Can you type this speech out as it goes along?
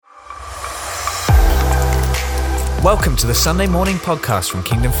Welcome to the Sunday morning podcast from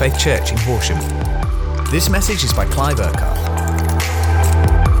Kingdom Faith Church in Horsham. This message is by Clive Urquhart.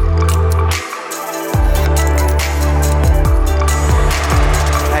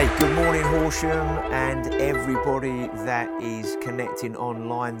 Hey, good morning Horsham and everybody that is connecting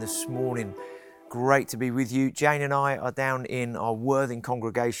online this morning. Great to be with you. Jane and I are down in our Worthing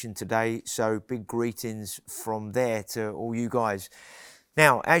congregation today, so big greetings from there to all you guys.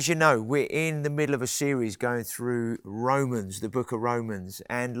 Now, as you know, we're in the middle of a series going through Romans, the book of Romans.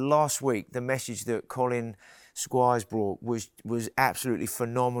 And last week, the message that Colin Squires brought was absolutely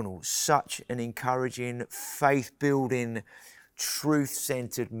phenomenal. Such an encouraging, faith-building,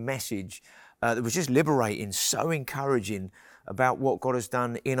 truth-centered message that was just liberating, so encouraging about what God has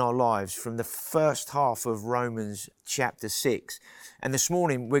done in our lives from the first half of Romans chapter 6. And this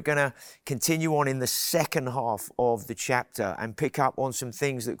morning, we're going to continue on in the second half of the chapter and pick up on some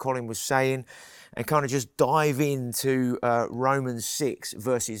things that Colin was saying and kind of just dive into Romans 6,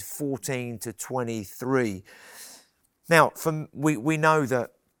 verses 14 to 23. Now, we know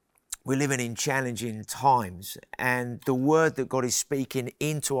that we're living in challenging times, and the word that God is speaking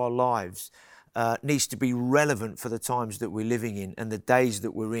into our lives needs to be relevant for the times that we're living in and the days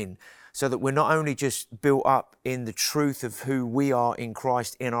that we're in, so that we're not only just built up in the truth of who we are in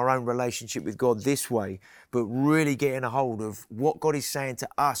Christ in our own relationship with God this way, but really getting a hold of what God is saying to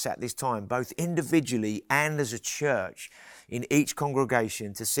us at this time, both individually and as a church in each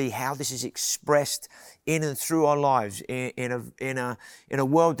congregation, to see how this is expressed in and through our lives in a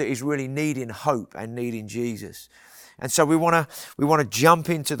world that is really needing hope and needing Jesus. And so we want to jump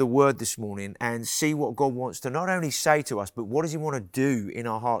into the Word this morning and see what God wants to not only say to us, but what does He want to do in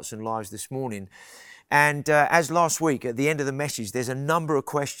our hearts and lives this morning. And as last week, at the end of the message, there's a number of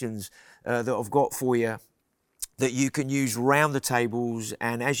questions that I've got for you that you can use round the tables.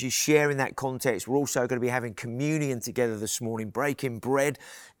 And as you share in that context, we're also going to be having communion together this morning, breaking bread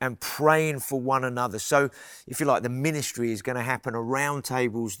and praying for one another. So if you like, the ministry is going to happen around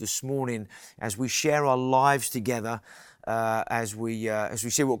tables this morning as we share our lives together, as we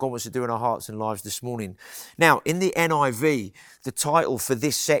see what God wants to do in our hearts and lives this morning. Now, in the NIV, the title for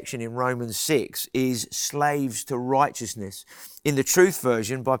this section in Romans 6 is Slaves to Righteousness. In the Truth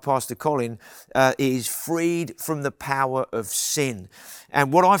version by Pastor Colin is Freed from the Power of Sin.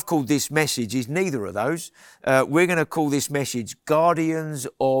 And what I've called this message is neither of those. We're going to call this message Guardians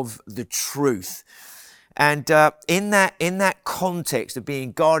of the Truth. And in that context of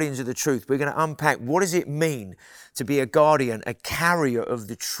being guardians of the truth, we're going to unpack what does it mean to be a guardian, a carrier of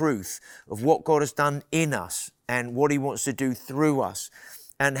the truth of what God has done in us and what He wants to do through us.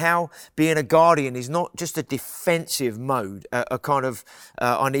 And how being a guardian is not just a defensive mode, a kind of,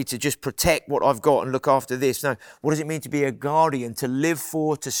 I need to just protect what I've got and look after this. No, what does it mean to be a guardian, to live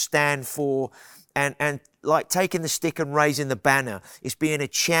for, to stand for, and like taking the stick and raising the banner? It's being a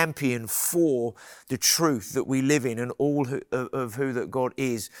champion for the truth that we live in and all of who that God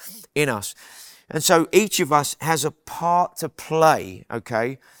is in us. And so each of us has a part to play,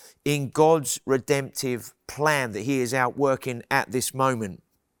 okay, in God's redemptive plan that He is out working at this moment.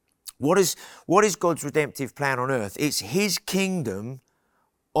 What is God's redemptive plan on earth? It's His kingdom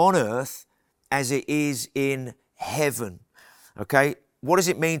on earth as it is in heaven, okay? What does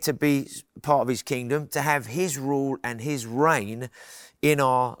it mean to be part of His kingdom? To have His rule and His reign in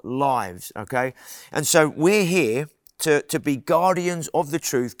our lives, okay? And so we're here to be guardians of the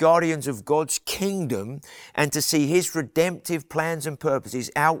truth, guardians of God's kingdom, and to see His redemptive plans and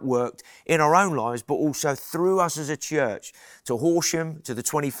purposes outworked in our own lives, but also through us as a church, to Horsham, to the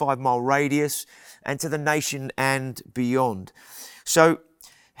 25-mile radius, and to the nation and beyond. So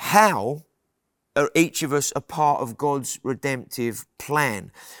how are each of us a part of God's redemptive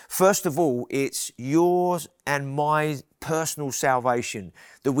plan? First of all, it's yours and my personal salvation,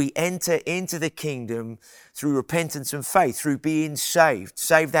 that we enter into the kingdom through repentance and faith, through being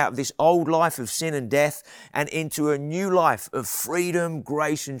saved out of this old life of sin and death and into a new life of freedom,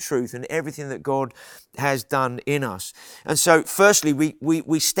 grace and truth and everything that God has done in us. And so firstly,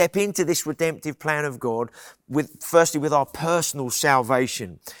 we step into this redemptive plan of God with our personal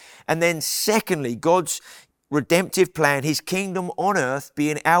salvation. And then secondly, God's redemptive plan, His kingdom on earth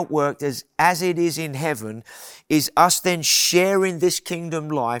being outworked as it is in heaven, is us then sharing this kingdom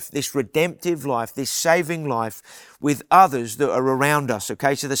life, this redemptive life, this saving life with others that are around us.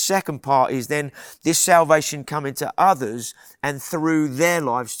 Okay, so the second part is then this salvation coming to others and through their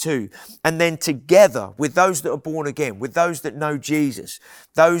lives too. And then together with those that are born again, with those that know Jesus,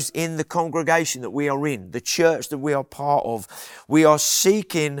 those in the congregation that we are in, the church that we are part of, we are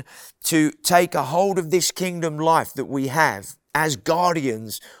seeking to take a hold of this kingdom life that we have as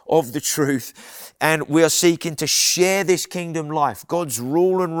guardians of the truth, and we are seeking to share this kingdom life, God's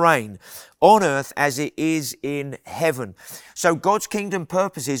rule and reign on earth as it is in heaven. So God's kingdom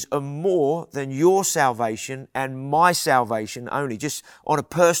purposes are more than your salvation and my salvation only, just on a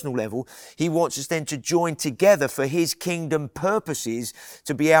personal level. He wants us then to join together for His kingdom purposes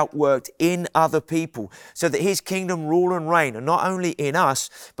to be outworked in other people, so that His kingdom rule and reign are not only in us,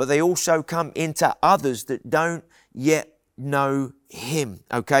 but they also come into others that don't yet know Him.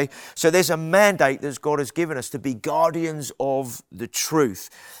 Okay, so there's a mandate that God has given us to be guardians of the truth.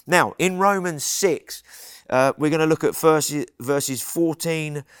 Now, in Romans 6, we're going to look at verses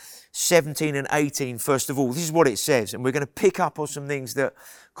 14, 17 and 18 first of all. This is what it says, and we're going to pick up on some things that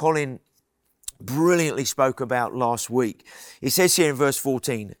Colin brilliantly spoke about last week. It says here in verse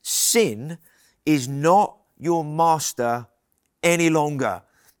 14, sin is not your master any longer.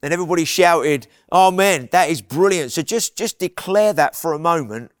 And everybody shouted, "Amen, that is brilliant." So just declare that for a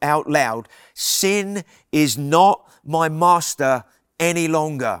moment out loud. Sin is not my master any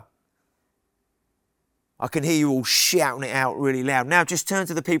longer. I can hear you all shouting it out really loud. Now just turn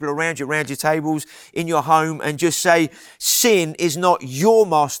to the people around you, around your tables, in your home, and just say, sin is not your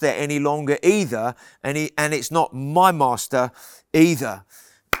master any longer either, and it's not my master either.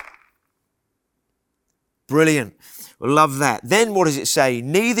 Brilliant. Love that. Then what does it say?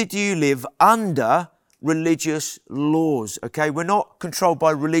 Neither do you live under religious laws. Okay, we're not controlled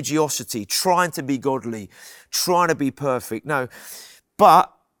by religiosity, trying to be godly, trying to be perfect. No,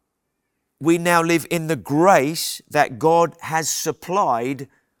 but we now live in the grace that God has supplied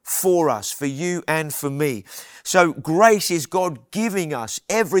for us, for you and for me. So grace is God giving us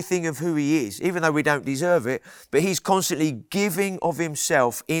everything of who He is, even though we don't deserve it, but He's constantly giving of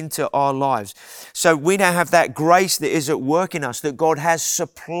Himself into our lives. So we now have that grace that is at work in us, that God has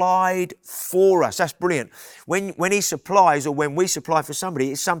supplied for us. That's brilliant. When He supplies, or when we supply for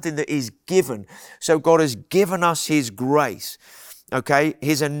somebody, it's something that is given. So God has given us His grace. Okay,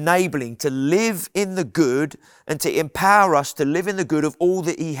 His enabling to live in the good and to empower us to live in the good of all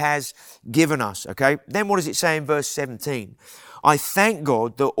that He has given us. Okay, then what does it say in verse 17? I thank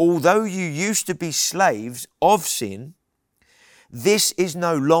God that although you used to be slaves of sin, this is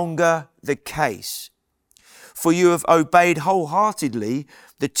no longer the case. For you have obeyed wholeheartedly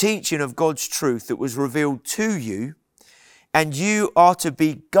the teaching of God's truth that was revealed to you, and you are to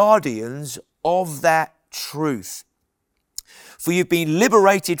be guardians of that truth. For you've been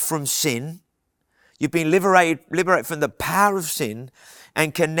liberated from sin, you've been liberated from the power of sin,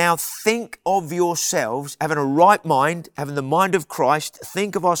 and can now think of yourselves, having a right mind, having the mind of Christ,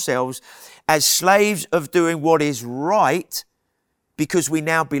 think of ourselves as slaves of doing what is right, because we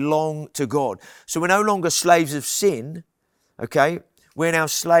now belong to God. So we're no longer slaves of sin, okay? We're now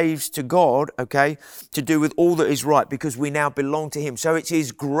slaves to God, okay, to do with all that is right, because we now belong to Him. So it's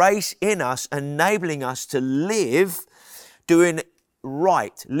His grace in us, enabling us to live doing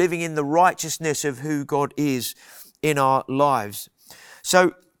right, living in the righteousness of who God is in our lives.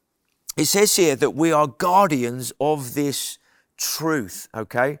 So it says here that we are guardians of this truth,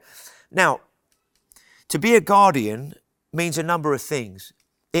 okay? Now, to be a guardian means a number of things.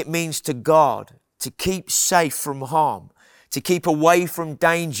 It means to guard, to keep safe from harm, to keep away from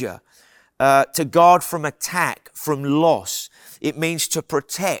danger, to guard from attack, from loss. It means to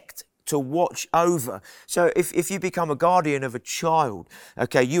protect, to watch over. So if you become a guardian of a child,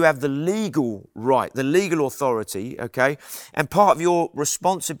 okay, you have the legal right, the legal authority, okay, and part of your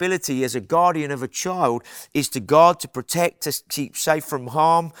responsibility as a guardian of a child is to guard, to protect, to keep safe from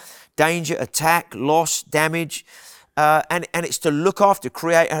harm, danger, attack, loss, damage, and it's to look after,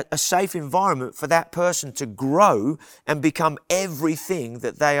 create a safe environment for that person to grow and become everything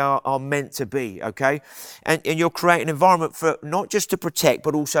that they are meant to be, okay? And you'll create an environment for not just to protect,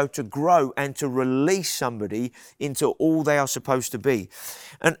 but also to grow and to release somebody into all they are supposed to be.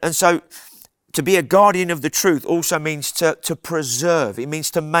 And so to be a guardian of the truth also means to preserve. It means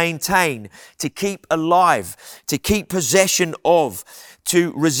to maintain, to keep alive, to keep possession of,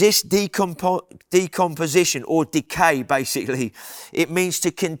 to resist decomposition or decay, basically. It means to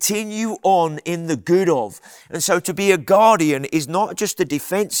continue on in the good of. And so to be a guardian is not just a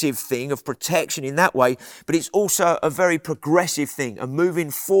defensive thing of protection in that way, but it's also a very progressive thing, a moving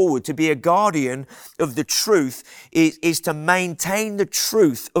forward. To be a guardian of the truth is to maintain the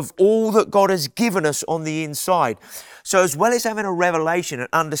truth of all that God has given us on the inside. So as well as having a revelation and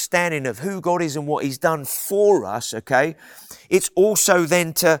understanding of who God is and what He's done for us, okay, it's also also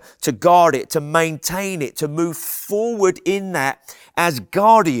then to guard it, to maintain it, to move forward in that as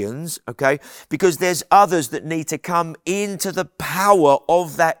guardians, okay? Because there's others that need to come into the power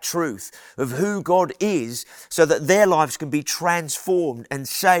of that truth, of who God is, so that their lives can be transformed and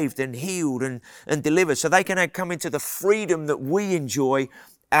saved and healed and delivered, so they can come into the freedom that we enjoy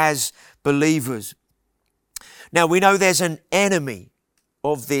as believers. Now, we know there's an enemy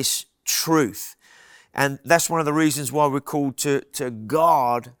of this truth, and that's one of the reasons why we're called to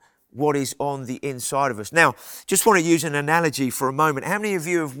guard what is on the inside of us. Now, just want to use an analogy for a moment. How many of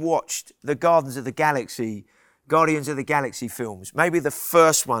you have watched the Guardians of the Galaxy films? Maybe the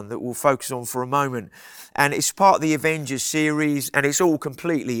first one that we'll focus on for a moment. And it's part of the Avengers series, and it's all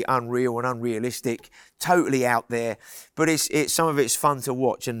completely unreal and unrealistic, totally out there. But it's some of it's fun to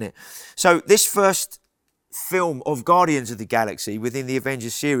watch, isn't it? So this first film of Guardians of the Galaxy within the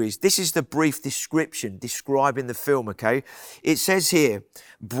Avengers series, this is the brief description describing the film, okay? It says here,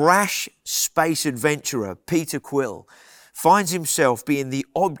 brash space adventurer Peter Quill finds himself being the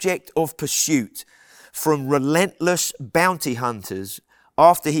object of pursuit from relentless bounty hunters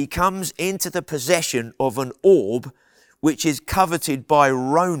after he comes into the possession of an orb which is coveted by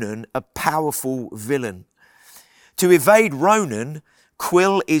Ronan, a powerful villain. To evade Ronan,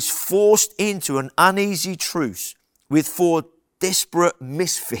 Quill is forced into an uneasy truce with 4 desperate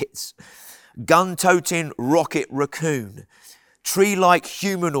misfits: gun-toting Rocket Raccoon, tree-like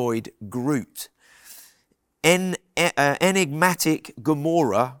humanoid Groot, enigmatic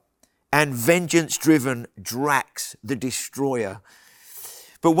Gamora, and vengeance-driven Drax the Destroyer.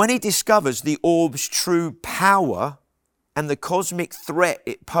 But when he discovers the orb's true power and the cosmic threat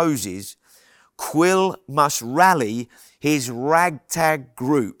it poses, Quill must rally his ragtag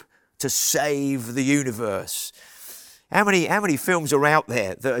group to save the universe. How many films are out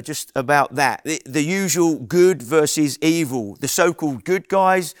there that are just about that? The usual good versus evil, the so-called good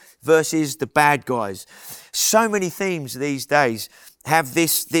guys versus the bad guys. So many themes these days have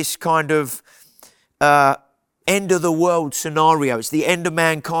this kind of end of the world scenario. It's the end of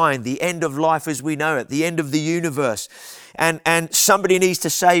mankind, the end of life as we know it, the end of the universe. And somebody needs to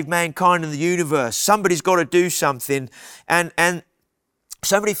save mankind and the universe. Somebody's got to do something. And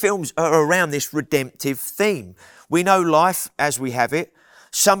so many films are around this redemptive theme. We know life as we have it.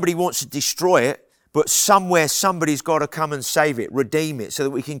 Somebody wants to destroy it, but somewhere somebody's got to come and save it, redeem it, so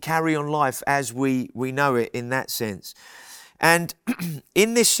that we can carry on life as we know it in that sense. And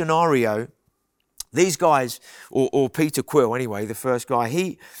in this scenario, these guys, or Peter Quill anyway, the first guy,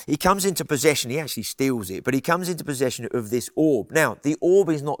 he comes into possession, he actually steals it, but he comes into possession of this orb. Now, the orb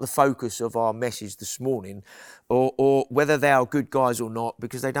is not the focus of our message this morning, or whether they are good guys or not,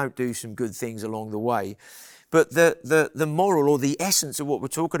 because they don't do some good things along the way. But the moral or the essence of what we're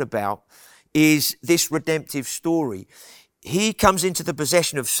talking about is this redemptive story. He comes into the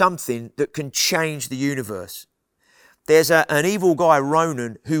possession of something that can change the universe. There's an evil guy,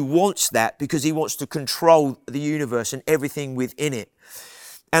 Ronan, who wants that because he wants to control the universe and everything within it.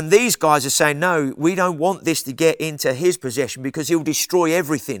 And these guys are saying, no, we don't want this to get into his possession because he'll destroy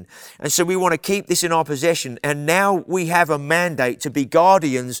everything. And so we want to keep this in our possession. And now we have a mandate to be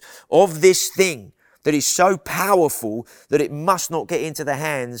guardians of this thing that is so powerful that it must not get into the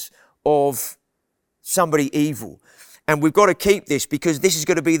hands of somebody evil. And we've got to keep this because this is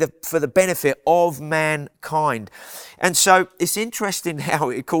going to be for the benefit of mankind. And so it's interesting how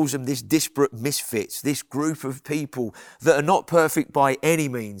it calls them this disparate misfits, this group of people that are not perfect by any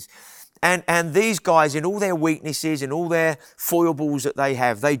means. And these guys, in all their weaknesses and all their foibles that they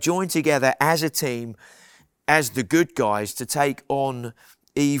have, they join together as a team, as the good guys, to take on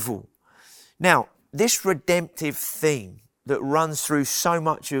evil. Now, this redemptive theme that runs through so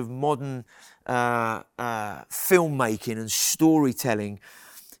much of modern filmmaking and storytelling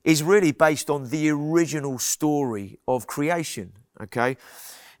is really based on the original story of creation, okay?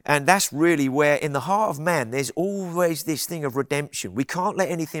 And that's really where, in the heart of man, there's always this thing of redemption. We can't let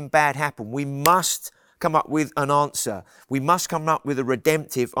anything bad happen. We must come up with an answer. We must come up with a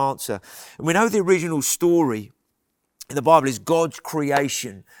redemptive answer. And we know the original story in the Bible is God's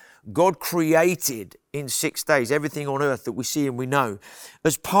creation. God created in 6 days everything on earth that we see and we know.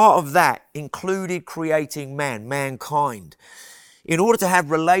 As part of that included creating mankind. In order to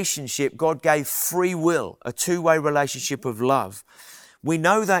have relationship, God gave free will, a two-way relationship of love. We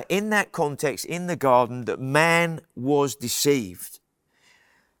know that in that context, in the garden, that man was deceived.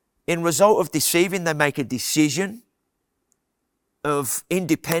 In result of deceiving, they make a decision of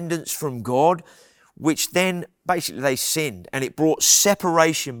independence from God, which then basically they sinned, and it brought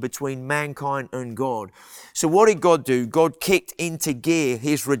separation between mankind and God. So what did God do? God kicked into gear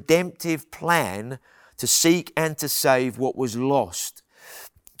his redemptive plan to seek and to save what was lost,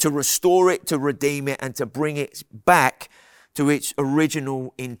 to restore it, to redeem it, and to bring it back to its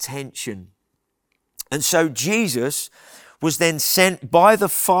original intention. And so Jesus was then sent by the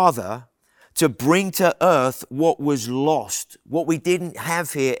Father to bring to earth what was lost, what we didn't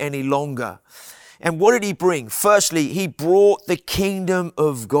have here any longer. And what did he bring? Firstly, he brought the kingdom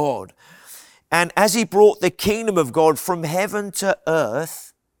of God. And as he brought the kingdom of God from heaven to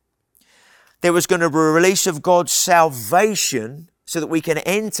earth, there was going to be a release of God's salvation so that we can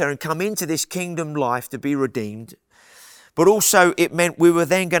enter and come into this kingdom life to be redeemed. But also it meant we were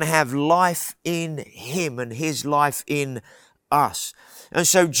then going to have life in him and his life in us. And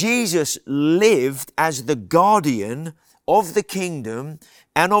so Jesus lived as the guardian of the kingdom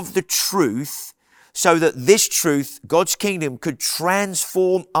and of the truth, so that this truth, God's kingdom, could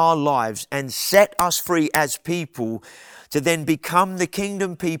transform our lives and set us free as people to then become the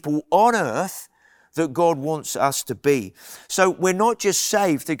kingdom people on earth that God wants us to be. So we're not just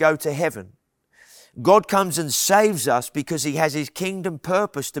saved to go to heaven. God comes and saves us because he has his kingdom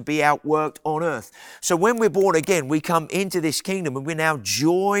purpose to be outworked on earth. So when we're born again, we come into this kingdom and we now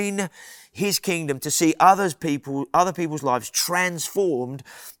join his kingdom to see other people's lives transformed,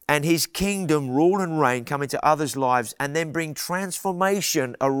 and his kingdom rule and reign come into others' lives and then bring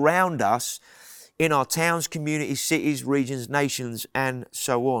transformation around us in our towns, communities, cities, regions, nations, and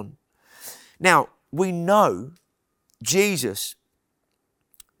so on. Now, we know Jesus,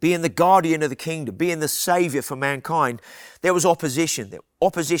 being the guardian of the kingdom, being the savior for mankind, there was opposition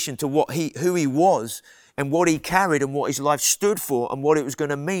to who he was and what he carried and what his life stood for and what it was going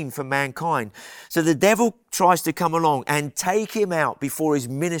to mean for mankind. So the devil tries to come along and take him out before his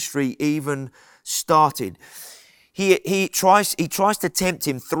ministry even started. He tries to tempt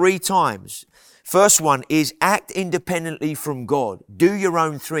him 3 times. First one is act independently from God. Do your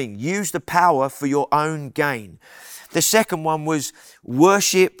own thing. Use the power for your own gain. The second one was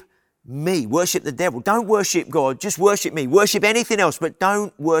worship me. Worship the devil. Don't worship God. Just worship me. Worship anything else, but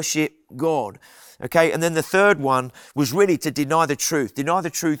don't worship God. Okay, and then the third one was really to deny the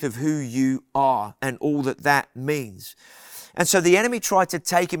truth of who you are and all that means. And so the enemy tried to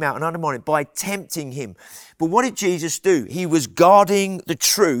take him out and undermine it by tempting him. But what did Jesus do? He was guarding the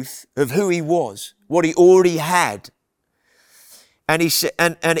truth of who he was, what he already had. And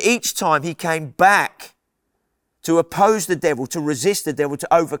each time he came back to oppose the devil, to resist the devil,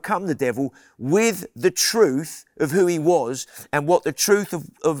 to overcome the devil with the truth of who he was and what the truth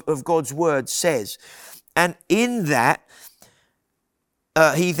of God's word says. And in that,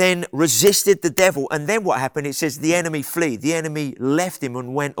 he then resisted the devil. And then what happened? It says the enemy fled. The enemy left him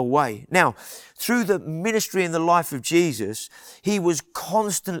and went away. Now, through the ministry and the life of Jesus, he was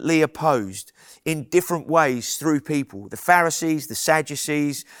constantly opposed in different ways through people. The Pharisees, the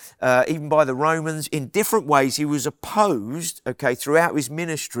Sadducees, even by the Romans. In different ways, he was opposed, throughout his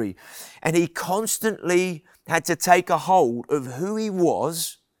ministry. And he constantly had to take a hold of who he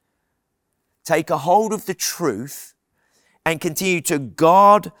was, take a hold of the truth, and continue to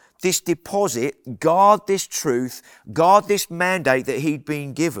guard this deposit, guard this truth, guard this mandate that he'd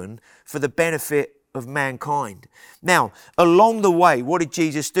been given for the benefit of mankind. Now, along the way, what did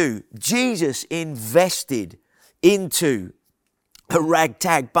Jesus do? Jesus invested into a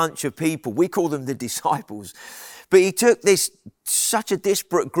ragtag bunch of people. We call them the disciples. But he took such a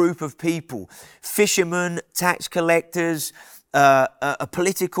disparate group of people, fishermen, tax collectors, a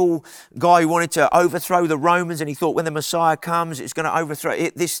political guy who wanted to overthrow the Romans, and he thought when the Messiah comes, it's going to overthrow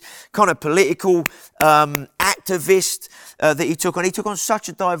it. This kind of political activist that he took on. He took on such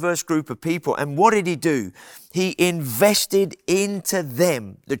a diverse group of people. And what did he do? He invested into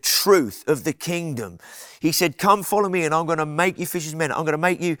them the truth of the kingdom. He said, come follow me and I'm going to make you fishers of men. I'm going to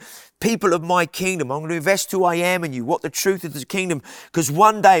make you people of my kingdom. I'm going to invest who I am in you, what the truth of the kingdom, because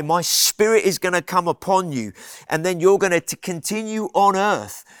one day my spirit is going to come upon you and then you're going to continue on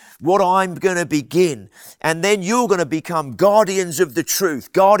earth what I'm going to begin. And then you're going to become guardians of the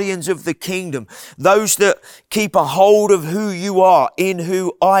truth, guardians of the kingdom, those that keep a hold of who you are, in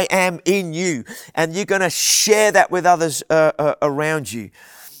who I am in you. And you're going to share that with others around you.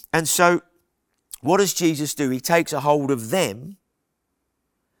 And so what does Jesus do? He takes a hold of them,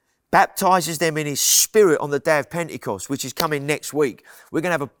 baptizes them in his spirit on the day of Pentecost, which is coming next week. We're going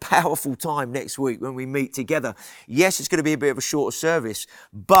to have a powerful time next week when we meet together. Yes, it's going to be a bit of a shorter service,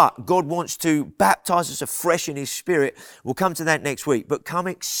 but God wants to baptize us afresh in his spirit. We'll come to that next week, but come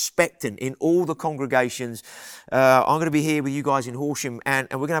expectant in all the congregations. I'm going to be here with you guys in Horsham, and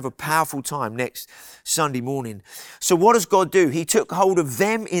we're going to have a powerful time next Sunday morning. So what does God do? He took hold of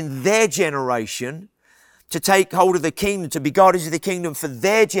them in their generation to take hold of the kingdom, to be guardians of the kingdom for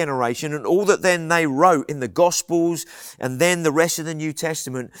their generation, and all that then they wrote in the Gospels and then the rest of the New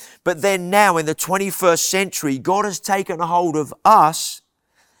Testament. But then now in the 21st century, God has taken a hold of us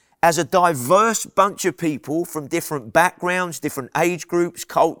as a diverse bunch of people from different backgrounds, different age groups,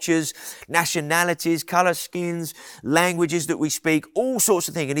 cultures, nationalities, colour skins, languages that we speak, all sorts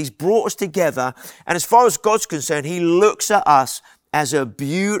of things. And He's brought us together. And as far as God's concerned, He looks at us as a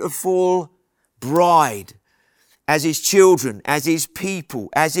beautiful bride, as His children, as His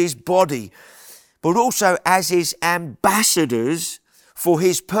people, as His body, but also as His ambassadors for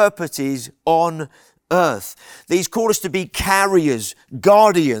His purposes on earth. He's called us to be carriers,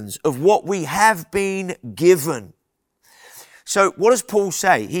 guardians of what we have been given. So what does Paul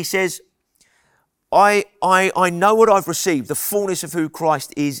say? He says, I know what I've received, the fullness of who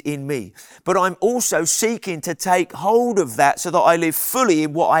Christ is in me, but I'm also seeking to take hold of that so that I live fully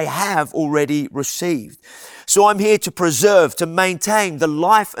in what I have already received. So I'm here to preserve, to maintain the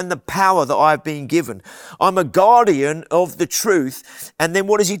life and the power that I've been given. I'm a guardian of the truth. And then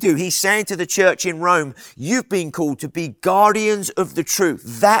what does he do? He's saying to the church in Rome, you've been called to be guardians of the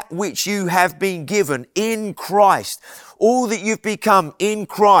truth, that which you have been given in Christ. All that you've become in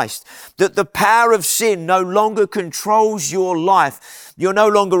Christ, that the power of sin no longer controls your life. You're no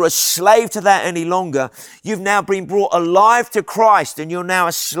longer a slave to that any longer. You've now been brought alive to Christ and you're now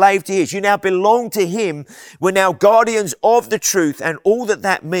a slave to His. You now belong to Him. We're now guardians of the truth and all that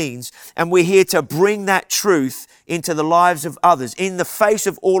that means. And we're here to bring that truth into the lives of others. In the face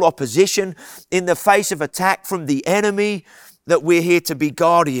of all opposition, in the face of attack from the enemy, that we're here to be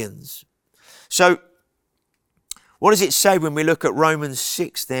guardians. So, what does it say when we look at Romans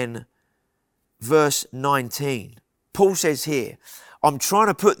 6 then, verse 19? Paul says here, I'm trying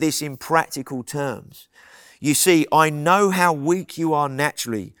to put this in practical terms. You see, I know how weak you are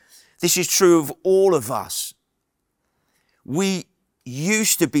naturally. This is true of all of us. We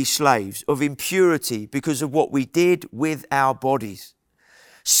used to be slaves of impurity because of what we did with our bodies.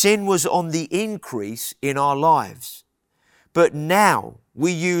 Sin was on the increase in our lives. But now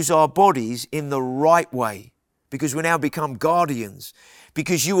we use our bodies in the right way, because we now become guardians,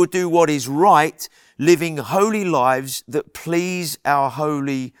 because you will do what is right, living holy lives that please our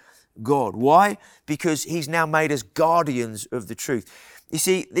holy God. Why? Because He's now made us guardians of the truth. You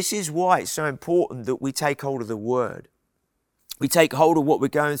see, this is why it's so important that we take hold of the Word. We take hold of what we're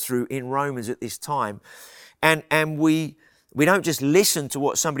going through in Romans at this time, and we don't just listen to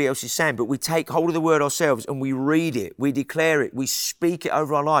what somebody else is saying, but we take hold of the Word ourselves and we read it, we declare it, we speak it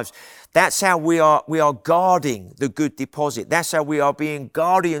over our lives. That's how we are guarding the good deposit. That's how we are being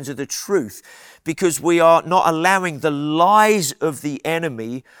guardians of the truth, because we are not allowing the lies of the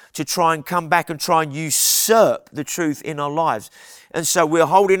enemy to try and come back and try and usurp the truth in our lives. And so we're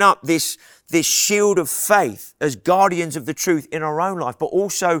holding up this shield of faith as guardians of the truth in our own life, but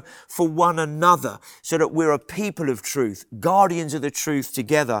also for one another, so that we're a people of truth, guardians of the truth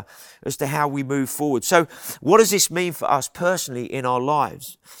together as to how we move forward. So what does this mean for us personally in our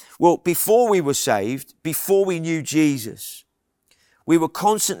lives? Well, before we were saved, before we knew Jesus, we were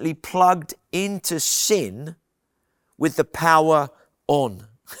constantly plugged into sin with the power on.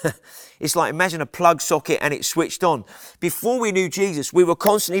 It's like, imagine a plug socket and it's switched on. Before we knew Jesus, we were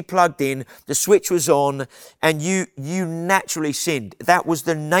constantly plugged in, the switch was on, and you naturally sinned. That was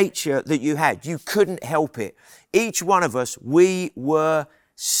the nature that you had. You couldn't help it. Each one of us, we were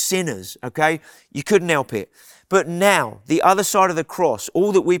sinners, okay? You couldn't help it. But now, the other side of the cross,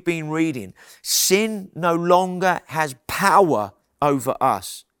 all that we've been reading, sin no longer has power over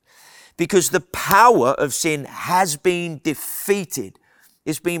us, because the power of sin has been defeated.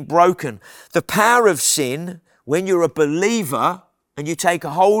 It's been broken. The power of sin, when you're a believer and you take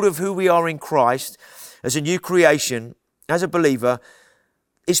a hold of who we are in Christ as a new creation, as a believer,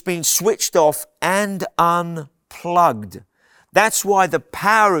 it's been switched off and unplugged. That's why the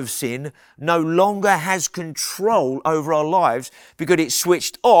power of sin no longer has control over our lives, because it's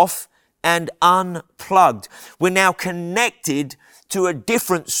switched off and unplugged. We're now connected to a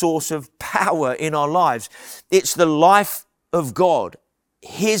different source of power in our lives. It's the life of God,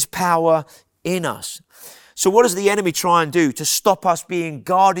 His power in us. So what does the enemy try and do to stop us being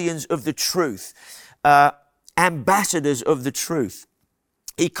guardians of the truth, ambassadors of the truth?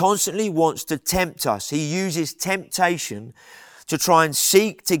 He constantly wants to tempt us. He uses temptation to try and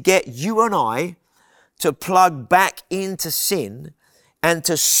seek to get you and I to plug back into sin and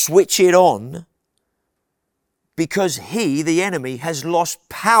to switch it on, because he, the enemy, has lost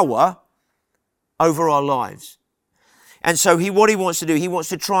power over our lives. And so what he wants to do, he wants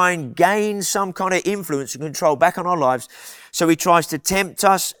to try and gain some kind of influence and control back on our lives. So he tries to tempt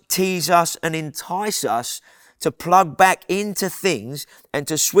us, tease us, and entice us to plug back into things and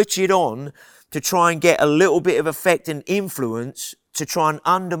to switch it on to try and get a little bit of effect and influence to try and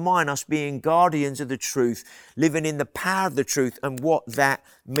undermine us being guardians of the truth, living in the power of the truth and what that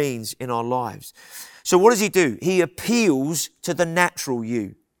means in our lives. So what does he do? He appeals to the natural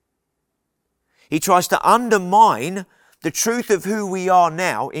you. He tries to undermine the truth of who we are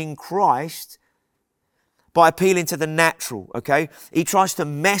now in Christ by appealing to the natural, okay? He tries to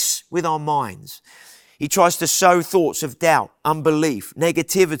mess with our minds. He tries to sow thoughts of doubt, unbelief,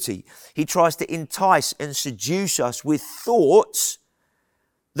 negativity. He tries to entice and seduce us with thoughts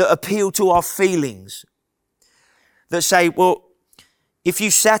that appeal to our feelings. That say, well, if you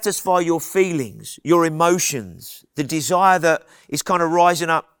satisfy your feelings, your emotions, the desire that is kind of rising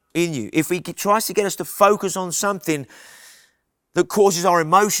up in you, if he tries to get us to focus on something that causes our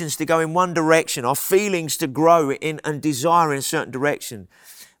emotions to go in one direction, our feelings to grow in and desire in a certain direction,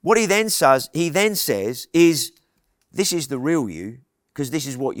 what he then says is, this is the real you because this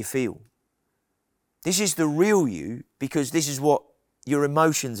is what you feel. This is the real you because this is what your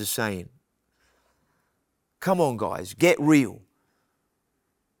emotions are saying. Come on, guys, get real.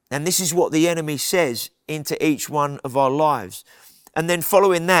 And this is what the enemy says into each one of our lives. And then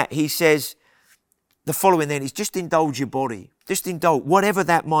following that, he says, the following then is just indulge your body. Just indulge, whatever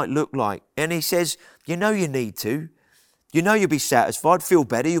that might look like. And he says, you know you need to. You know you'll be satisfied, feel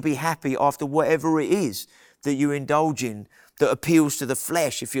better, you'll be happy after whatever it is that you indulge in that appeals to the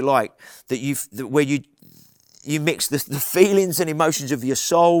flesh, if you like, where you mix the feelings and emotions of your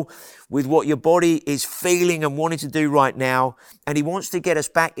soul with what your body is feeling and wanting to do right now. And he wants to get us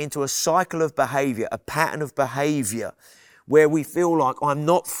back into a cycle of behavior, a pattern of behavior where we feel like I'm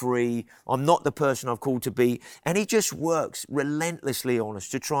not free, I'm not the person I've called to be. And he just works relentlessly on us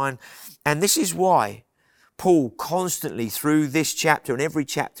to try and this is why Paul constantly through this chapter and every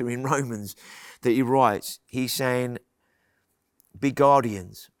chapter in Romans that he writes, he's saying, be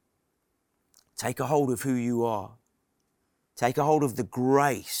guardians. Take a hold of who you are. Take a hold of the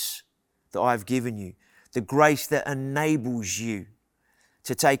grace that I've given you, the grace that enables you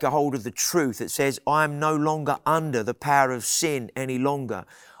to take a hold of the truth that says, I am no longer under the power of sin any longer.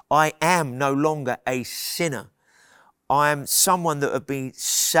 I am no longer a sinner. I am someone that have been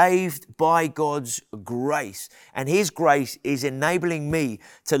saved by God's grace. And his grace is enabling me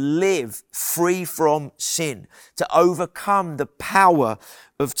to live free from sin, to overcome the power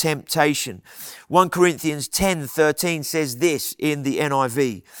of temptation. 1 Corinthians 10:13 says this in the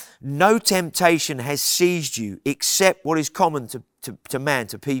NIV, no temptation has seized you except what is common to man,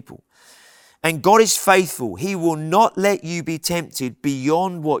 to people. And God is faithful. He will not let you be tempted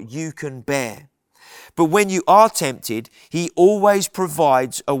beyond what you can bear. But when you are tempted, he always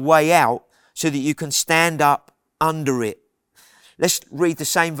provides a way out so that you can stand up under it. Let's read the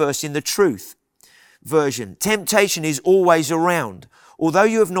same verse in the Truth version. Temptation is always around, although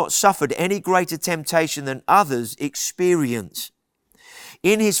you have not suffered any greater temptation than others experience.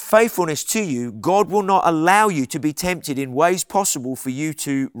 In his faithfulness to you, God will not allow you to be tempted in ways possible for you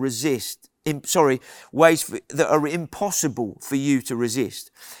to resist. Ways that are impossible for you to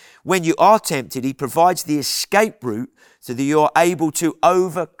resist. When you are tempted, he provides the escape route so that you are able to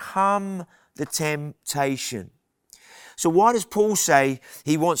overcome the temptation. So why does Paul say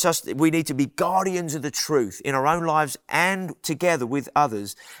we need to be guardians of the truth in our own lives and together with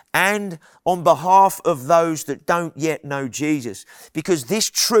others and on behalf of those that don't yet know Jesus? Because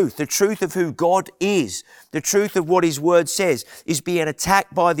this truth, the truth of who God is, the truth of what his word says, is being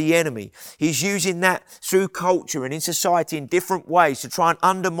attacked by the enemy. He's using that through culture and in society in different ways to try and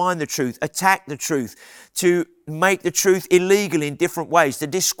undermine the truth, attack the truth, to make the truth illegal in different ways, to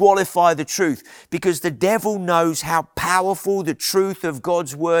disqualify the truth, because the devil knows how powerful the truth of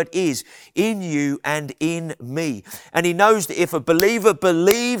God's word is in you and in me. And he knows that if a believer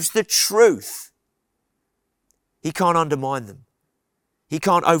believes the truth, he can't undermine them. He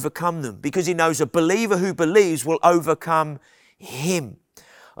can't overcome them because he knows a believer who believes will overcome him.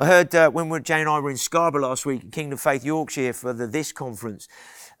 I heard when Jane and I were in Scarborough last week at Kingdom Faith Yorkshire for the This conference,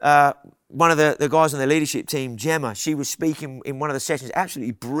 one of the guys on the leadership team, Gemma, she was speaking in one of the sessions,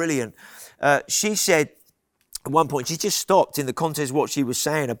 absolutely brilliant. She said at one point, she just stopped in the context of what she was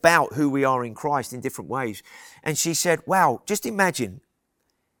saying about who we are in Christ in different ways. And she said, wow, just imagine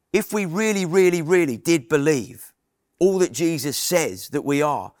if we really, really, really did believe all that Jesus says that we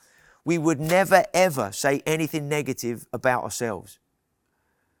are, we would never, ever say anything negative about ourselves.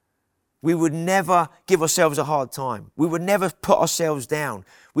 We would never give ourselves a hard time. We would never put ourselves down.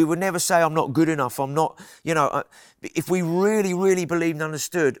 We would never say, I'm not good enough. I'm not, if we really, really believed and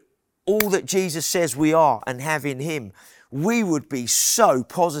understood all that Jesus says we are and have in him, we would be so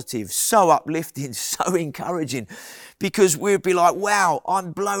positive, so uplifting, so encouraging, because we'd be like, wow,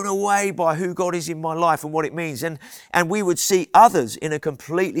 I'm blown away by who God is in my life and what it means. And we would see others in a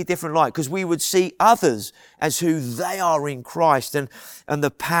completely different light, because we would see others as who they are in Christ and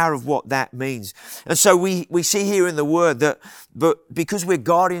the power of what that means. And so we see here in the Word that because we're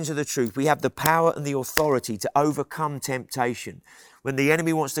guardians of the truth, we have the power and the authority to overcome temptation when the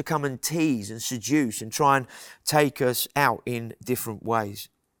enemy wants to come and tease and seduce and try and take us out in different ways.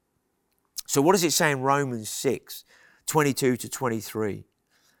 So what does it say in Romans 6, 22 to 23?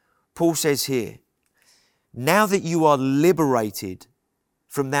 Paul says here, now that you are liberated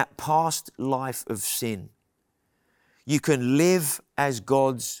from that past life of sin, you can live as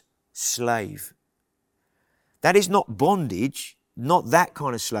God's slave. That is not bondage, not that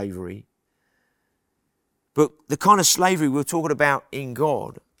kind of slavery, but the kind of slavery we're talking about in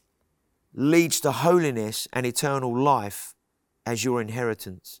God leads to holiness and eternal life as your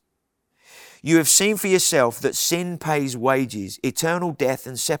inheritance. You have seen for yourself that sin pays wages, eternal death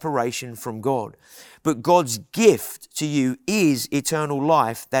and separation from God. But God's gift to you is eternal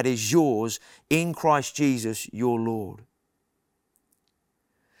life that is yours in Christ Jesus your Lord.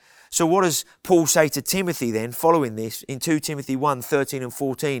 So what does Paul say to Timothy then, following this, in 2 Timothy 1, 13 and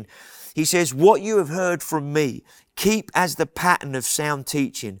 14? He says, what you have heard from me, keep as the pattern of sound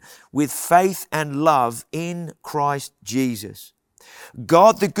teaching with faith and love in Christ Jesus.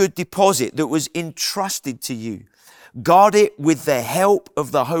 Guard the good deposit that was entrusted to you. Guard it with the help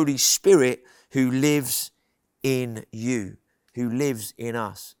of the Holy Spirit who lives in you, who lives in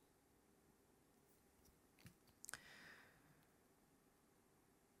us.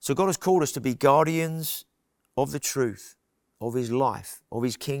 So God has called us to be guardians of the truth, of his life, of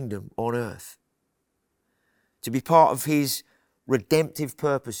his kingdom on earth. To be part of his redemptive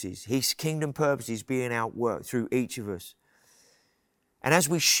purposes, his kingdom purposes being outworked through each of us. And as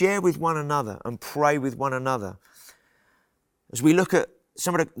we share with one another and pray with one another, as we look at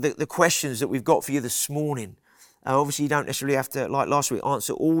some of the questions that we've got for you this morning, obviously you don't necessarily have to, like last week,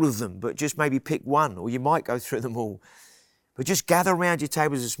 answer all of them, but just maybe pick one, or you might go through them all. But just gather around your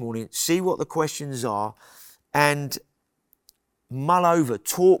tables this morning, see what the questions are, and mull over,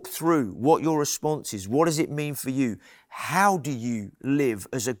 talk through what your response is. What does it mean for you? How do you live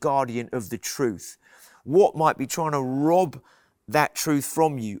as a guardian of the truth? What might be trying to rob that truth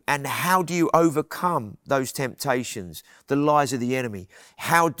from you? And how do you overcome those temptations, the lies of the enemy?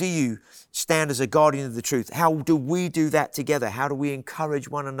 How do you stand as a guardian of the truth? How do we do that together? How do we encourage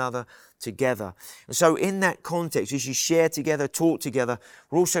one another together? And so in that context, as you share together, talk together,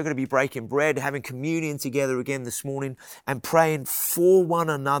 we're also going to be breaking bread, having communion together again this morning, and praying for one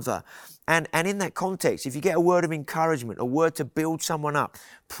another. And in that context, if you get a word of encouragement, a word to build someone up,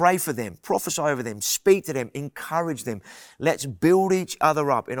 pray for them, prophesy over them, speak to them, encourage them. Let's build each other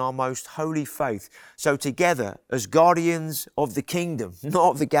up in our most holy faith. So together, as guardians of the kingdom, not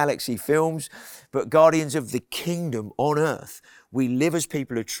of the galaxy films, but guardians of the kingdom on earth, we live as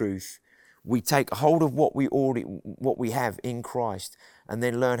people of truth. We take hold of what we have in Christ, and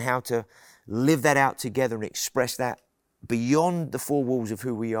then learn how to live that out together and express that beyond the four walls of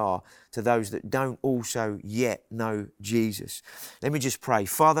who we are to those that don't also yet know Jesus. Let me just pray.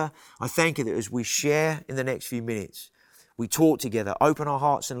 Father, I thank you that as we share in the next few minutes, we talk together, open our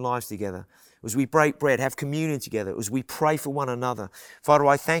hearts and lives together, as we break bread, have communion together, as we pray for one another. Father,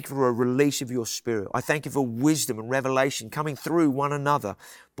 I thank you for a release of your Spirit. I thank you for wisdom and revelation coming through one another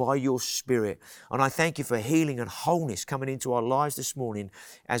by your Spirit. And I thank you for healing and wholeness coming into our lives this morning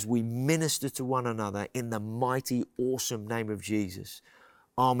as we minister to one another in the mighty, awesome name of Jesus.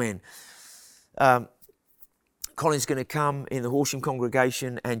 Amen. Colin's going to come in the Horsham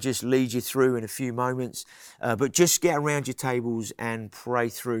congregation and just lead you through in a few moments. But just get around your tables and pray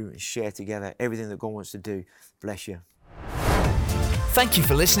through and share together everything that God wants to do. Bless you. Thank you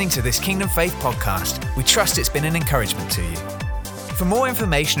for listening to this Kingdom Faith podcast. We trust it's been an encouragement to you. For more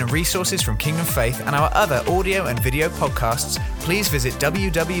information and resources from Kingdom Faith and our other audio and video podcasts, please visit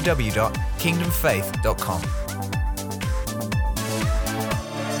www.kingdomfaith.com.